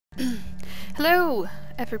Hello,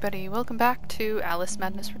 everybody. Welcome back to Alice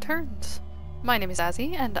Madness Returns. My name is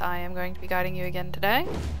Azzy, and I am going to be guiding you again today.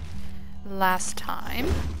 Last time...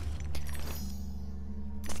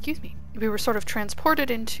 Excuse me. We were sort of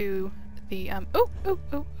transported into the,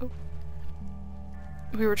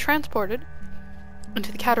 We were transported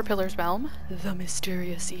into the Caterpillar's realm, the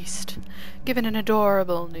mysterious East, given an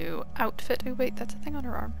adorable new outfit. Oh wait, that's a thing on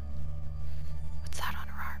her arm. What's that on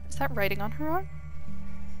her arm? Is that writing on her arm?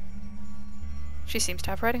 She seems to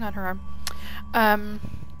have writing on her arm.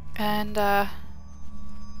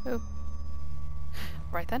 Oh.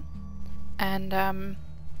 Right then. And,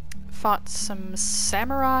 fought some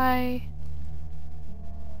samurai...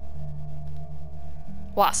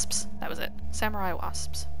 wasps. That was it. Samurai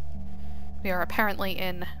wasps. We are apparently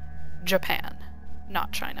in Japan,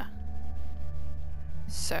 not China.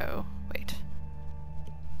 So, wait.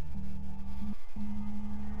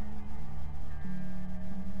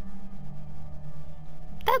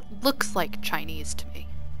 That looks like Chinese to me,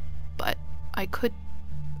 but I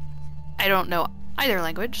don't know either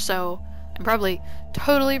language, so I'm probably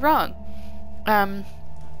totally wrong.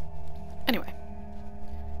 Anyway.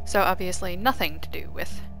 So obviously nothing to do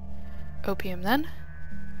with opium then.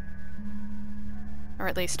 Or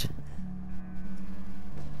at least...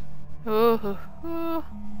 Not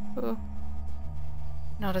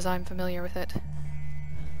as I'm familiar with it.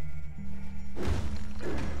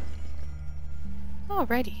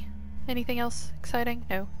 Alrighty. Anything else exciting?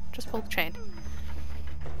 No. Just pull the chain.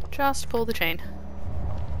 Just pull the chain.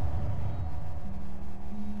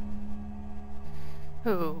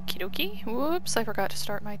 Okie dokie. Whoops, I forgot to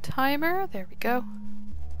start my timer. There we go.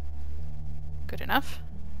 Good enough.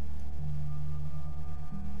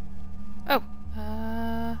 Oh,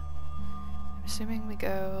 I'm assuming we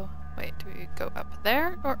go... Wait, do we go up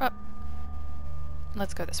there or up?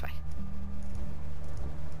 Let's go this way.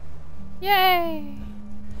 Yay!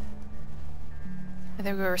 I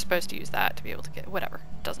think we were supposed to use that to be able to get... Whatever.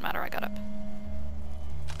 Doesn't matter, I got up.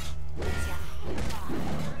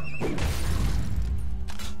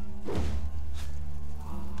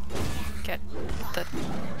 Get the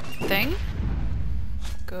thing.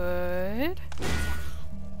 Good.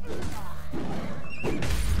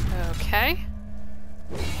 Okay.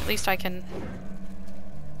 At least I can...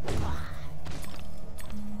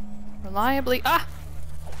 reliably... Ah!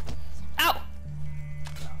 Ow!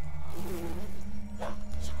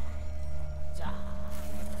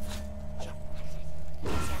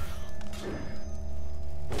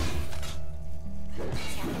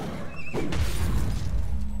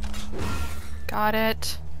 Got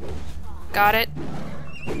it. Got it.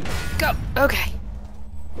 Go! Okay.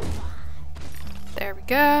 There we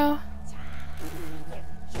go.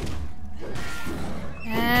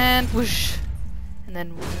 And whoosh. And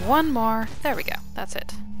then one more. There we go. That's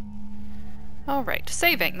it. Alright.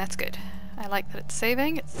 Saving. That's good. I like that it's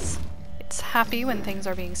saving. It's happy when things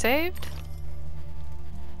are being saved.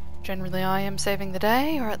 Generally I am saving the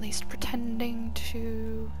day, or at least pretending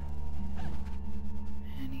to...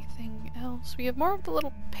 Anything else? We have more of the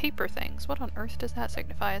little paper things. What on earth does that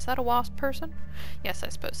signify? Is that a wasp person? Yes, I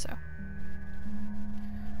suppose so.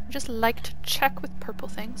 I just like to check with purple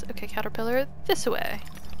things. Okay, Caterpillar, this way.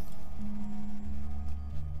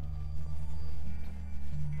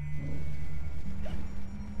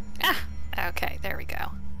 Ah! Okay, there we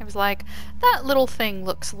go. I was like, that little thing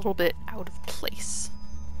looks a little bit out of place.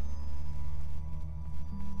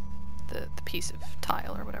 The piece of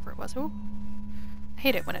tile or whatever it was. Ooh. I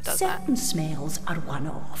hate it when it does that. Certain smells are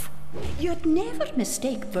one-off. You'd never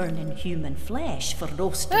mistake burning human flesh for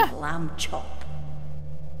roasted lamb chop.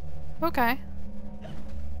 Okay.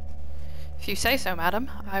 If you say so,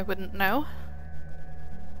 madam. I wouldn't know.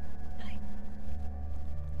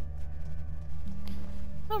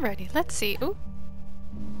 Alrighty, let's see. Ooh.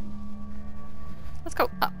 Let's go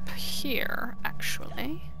up here,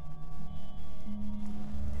 actually.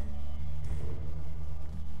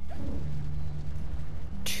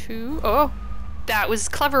 Oh, that was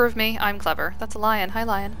clever of me. I'm clever. That's a lion. Hi,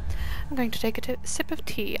 lion. I'm going to take a sip of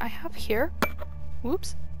tea. I have here,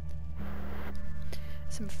 whoops,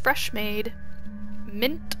 some fresh-made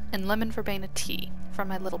mint and lemon verbena tea from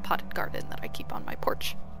my little potted garden that I keep on my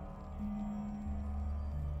porch.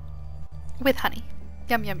 With honey.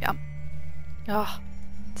 Yum, yum, yum. Oh,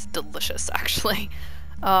 it's delicious, actually.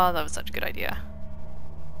 Oh, that was such a good idea.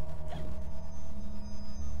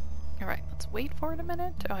 Alright, let's wait for it a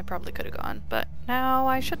minute. Oh, I probably could have gone, but now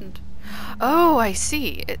I shouldn't. Oh, I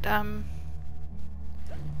see. It,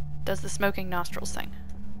 does the smoking nostrils thing.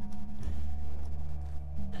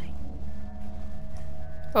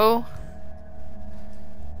 Oh.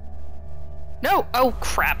 No! Oh,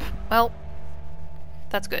 crap. Well,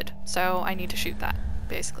 that's good. So I need to shoot that,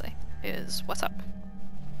 basically, is what's up.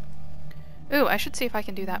 Ooh, I should see if I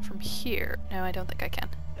can do that from here. No, I don't think I can.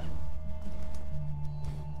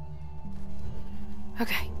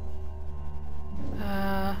 Okay.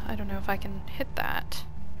 I don't know if I can hit that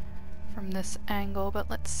from this angle, but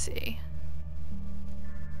let's see.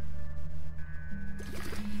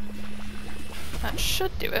 That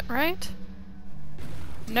should do it, right?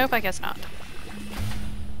 Nope, I guess not.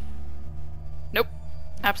 Nope,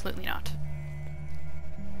 absolutely not.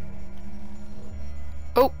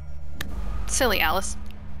 Oh, silly Alice.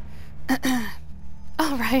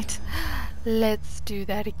 Alright, let's do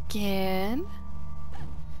that again.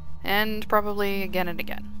 And probably again and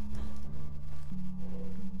again.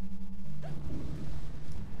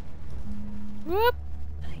 Whoop!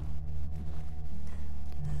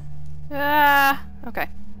 Ah, okay.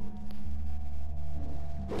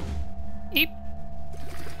 Eep.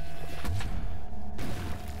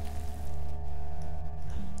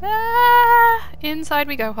 Ah, inside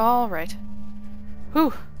we go. All right.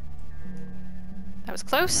 Whew. That was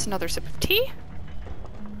close. Another sip of tea.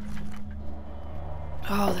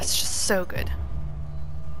 Oh, that's just so good.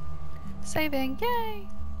 Saving, yay!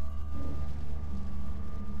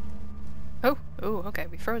 Oh, okay,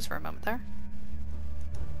 we froze for a moment there.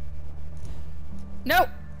 No!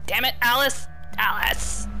 Damn it, Alice!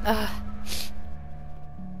 Alice!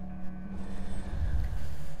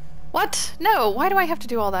 What? No, why do I have to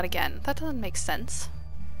do all that again? That doesn't make sense.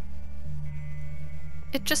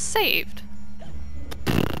 It just saved.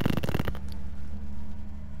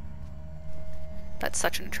 That's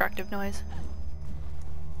such an attractive noise.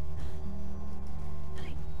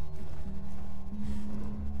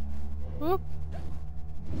 Whoop.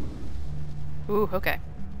 Ooh, okay.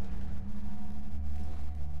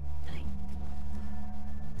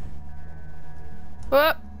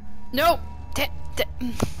 Whoop. No!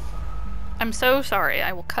 I'm so sorry.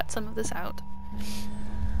 I will cut some of this out.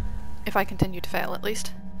 If I continue to fail, at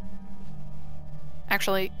least.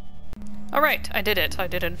 Actually, alright, I did it. I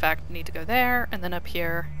did in fact need to go there, and then up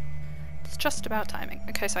here. It's just about timing.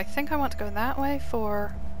 Okay, so I think I want to go that way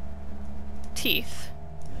for teeth.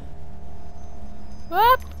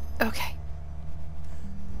 Whoop! Okay.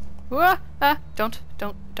 Whoa! Ah!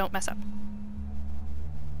 Don't mess up.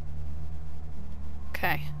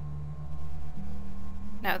 Okay.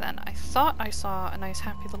 Now then, I thought I saw a nice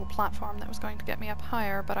happy little platform that was going to get me up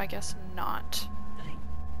higher, but I guess not.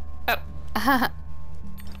 Oh!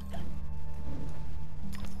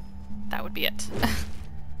 That would be it.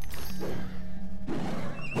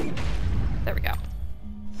 There we go.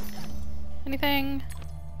 Anything?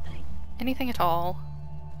 Anything at all?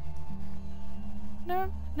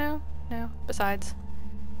 No, no, no. Besides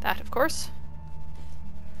that, of course.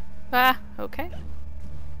 Ah, okay.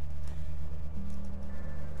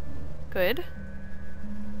 Good.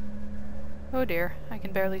 Oh dear, I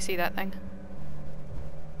can barely see that thing.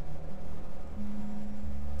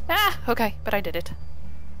 Ah, okay, but I did it.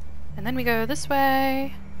 And then we go this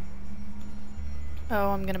way. Oh,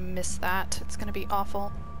 I'm gonna miss that. It's gonna be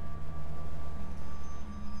awful.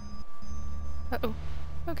 Uh-oh.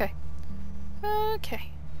 Okay.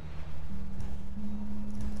 Okay.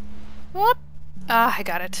 Whoop! Ah, I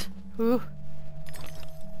got it. Ooh.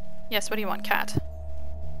 Yes, what do you want, cat?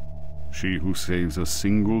 She who saves a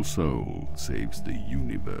single soul saves the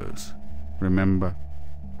universe. Remember?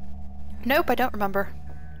 Nope, I don't remember.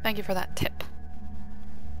 Thank you for that tip.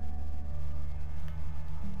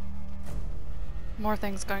 More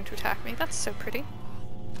things going to attack me. That's so pretty.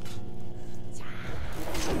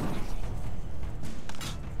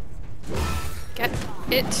 Get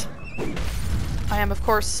it. I am, of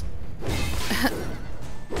course...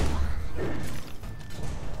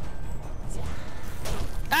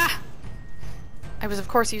 Ah! I was, of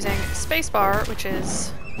course, using spacebar, which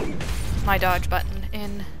is my dodge button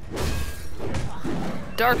in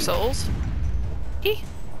Dark Souls. Eee!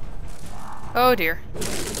 Oh dear.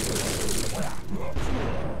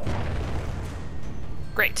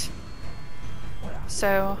 Great.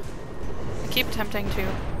 So, I keep attempting to...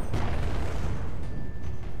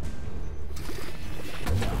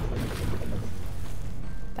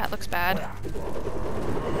 That looks bad.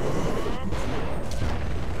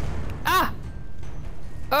 Ah!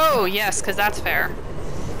 Oh, yes, because that's fair.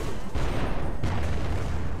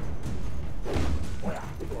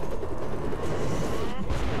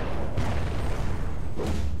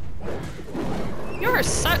 You're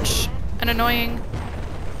such an annoying...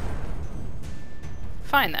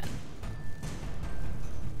 Fine then.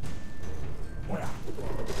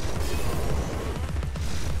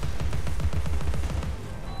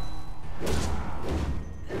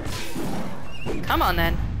 Come on,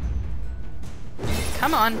 then.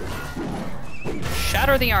 Come on.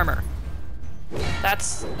 Shatter the armor.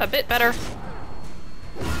 That's a bit better.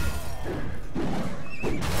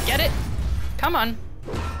 Get it? Come on.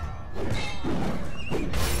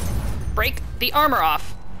 Break the armor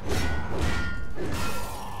off.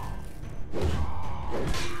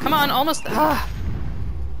 Come on, almost. Ah.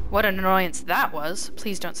 What an annoyance that was.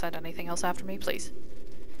 Please don't send anything else after me, please.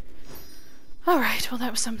 Alright, well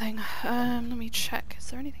that was something. Let me check.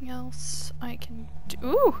 Is there anything else I can do?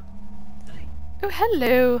 Ooh! Oh,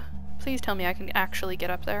 hello! Please tell me I can actually get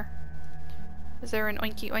up there. Is there an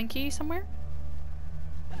oinky oinky somewhere?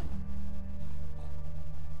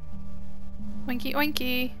 Oinky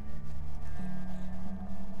oinky!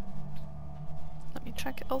 Let me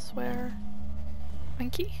check elsewhere.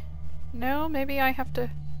 Oinky? No, maybe I have to...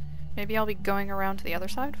 Maybe I'll be going around to the other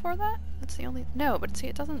side for that? That's the only... No, but see,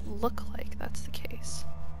 it doesn't look like that's the case.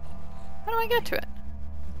 How do I get to it?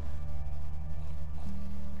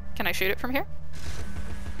 Can I shoot it from here?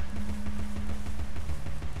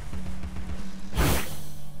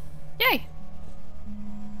 Yay!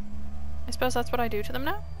 I suppose that's what I do to them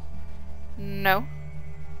now? No.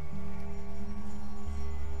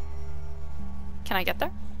 Can I get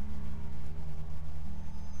there?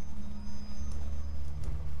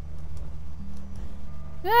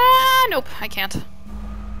 Ah, nope, I can't.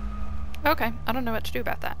 Okay, I don't know what to do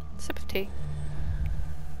about that. Sip of tea.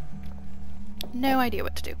 No idea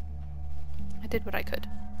what to do. I did what I could.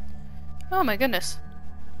 Oh my goodness.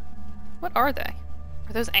 What are they?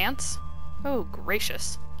 Are those ants? Oh,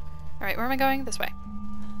 gracious. Alright, where am I going? This way.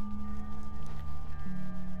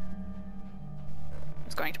 I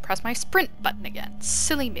was going to press my sprint button again.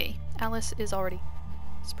 Silly me. Alice is already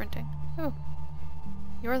sprinting. Oh.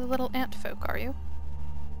 You're the little ant folk, are you?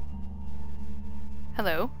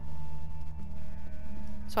 Hello.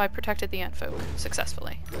 So I protected the ant folk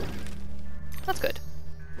successfully. That's good.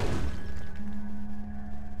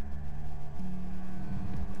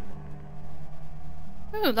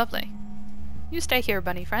 Ooh, lovely. You stay here,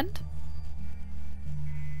 bunny friend.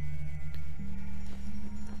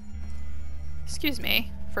 Excuse me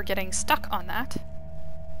for getting stuck on that.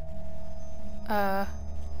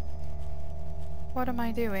 What am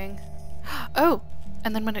I doing? Oh!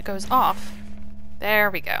 And then when it goes off...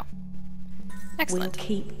 There we go. Excellent. We'll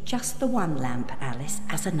keep just the one lamp, Alice,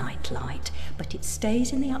 as a nightlight, but it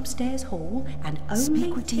stays in the upstairs hall and only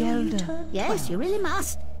Speak with the till you elder. turn Yes, 12. you really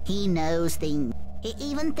must. He knows things. He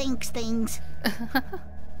even thinks things.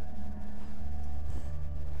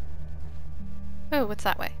 Oh, what's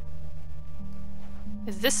that way?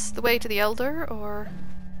 Is this the way to the Elder, or...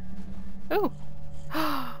 Oh!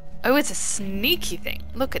 Oh, it's a sneaky thing.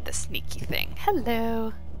 Look at the sneaky thing.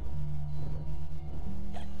 Hello!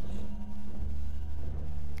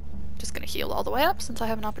 Just gonna heal all the way up since I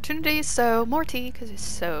have an opportunity, so more tea, because it's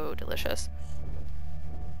so delicious.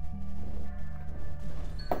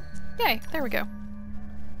 Yay, there we go.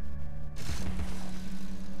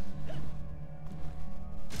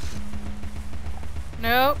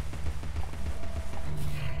 No.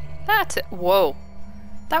 That's it. Whoa.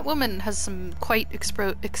 That woman has some quite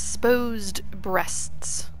exposed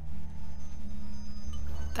breasts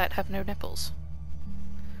that have no nipples.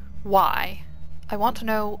 Why? I want to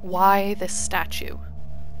know why this statue.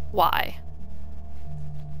 Why?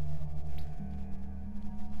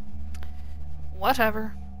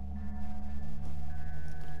 Whatever.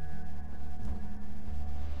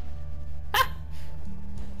 Ah!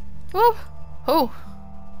 Whoa! Oh!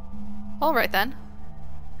 Alright then.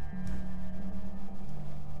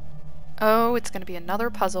 Oh, it's gonna be another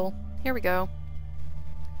puzzle. Here we go.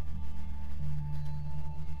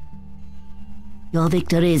 Your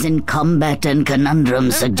victories in combat and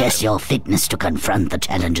conundrums suggest your fitness to confront the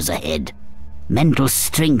challenges ahead. Mental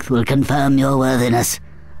strength will confirm your worthiness,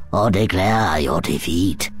 or declare your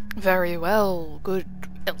defeat. Very well, good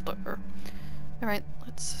Elder. Alright,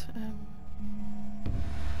 let's,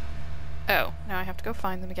 Oh, now I have to go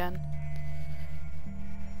find them again.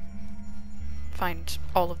 Find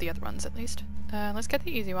all of the other ones, at least. Let's get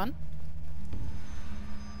the easy one.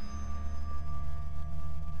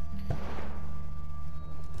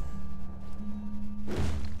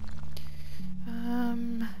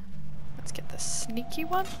 Let's get the sneaky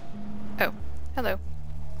one. Oh, hello.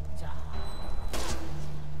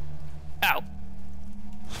 Ow.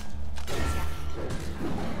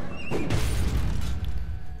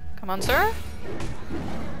 Come on, sir.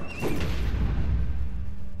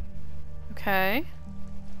 Okay.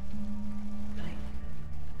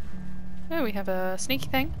 Oh, we have a sneaky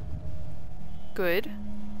thing. Good.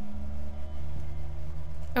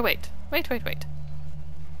 Oh, wait. Wait.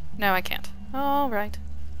 No, I can't. Alright.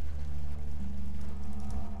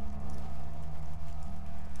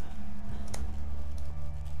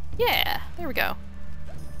 Yeah, there we go.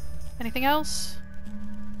 Anything else?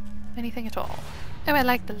 Anything at all? Oh, I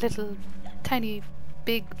like the little, tiny,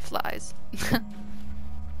 big flies.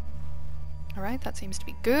 Alright, that seems to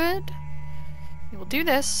be good. We will do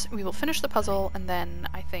this, we will finish the puzzle, and then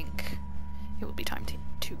I think it will be time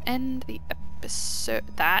to end the episode.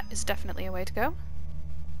 That is definitely a way to go.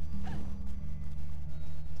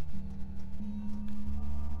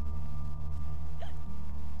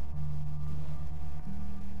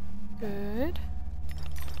 Good.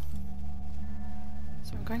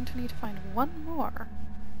 So I'm going to need to find one more.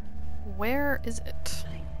 Where is it?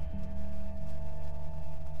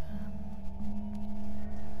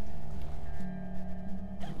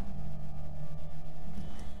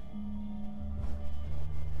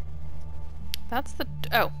 That's the...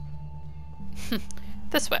 oh.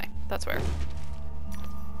 This way. That's where.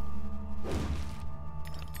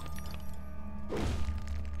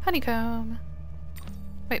 Honeycomb.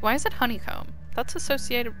 Wait, why is it honeycomb? That's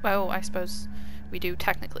associated... oh, I suppose we do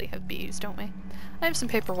technically have bees, don't we? I have some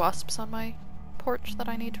paper wasps on my porch that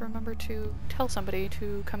I need to remember to tell somebody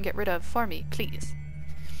to come get rid of for me, please.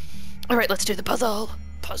 Alright, let's do the puzzle!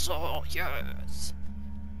 Puzzle, yes!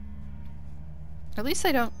 At least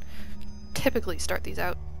I don't typically start these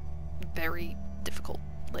out very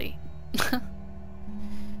difficultly.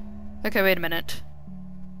 Okay, wait a minute.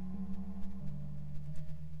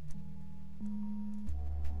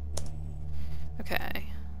 Okay.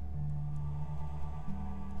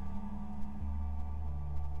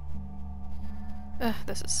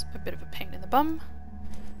 This is a bit of a pain in the bum,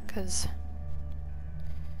 because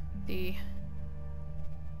the...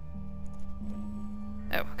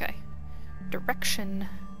 oh, okay. Direction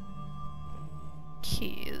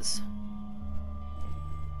keys.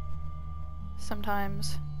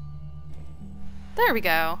 Sometimes... there we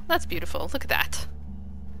go. That's beautiful. Look at that.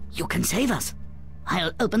 You can save us.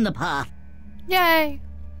 I'll open the path. Yay!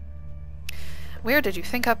 Where did you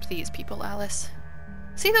think up these people, Alice?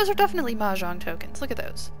 See, those are definitely Mahjong tokens. Look at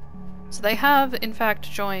those. So they have, in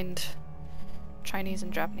fact, joined Chinese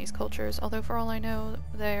and Japanese cultures, although for all I know,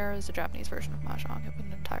 there is a Japanese version of Mahjong. It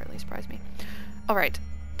wouldn't entirely surprise me. Alright,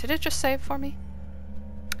 did it just save for me?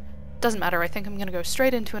 Doesn't matter, I think I'm gonna go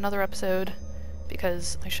straight into another episode,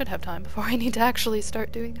 because I should have time before I need to actually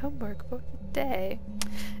start doing homework for the day.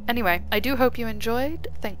 Anyway, I do hope you enjoyed.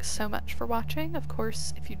 Thanks so much for watching. Of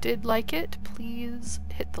course, if you did like it, please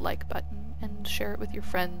hit the like button and share it with your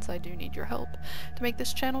friends. I do need your help to make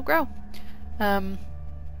this channel grow.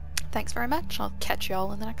 Thanks very much. I'll catch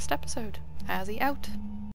y'all in the next episode. Azzy out.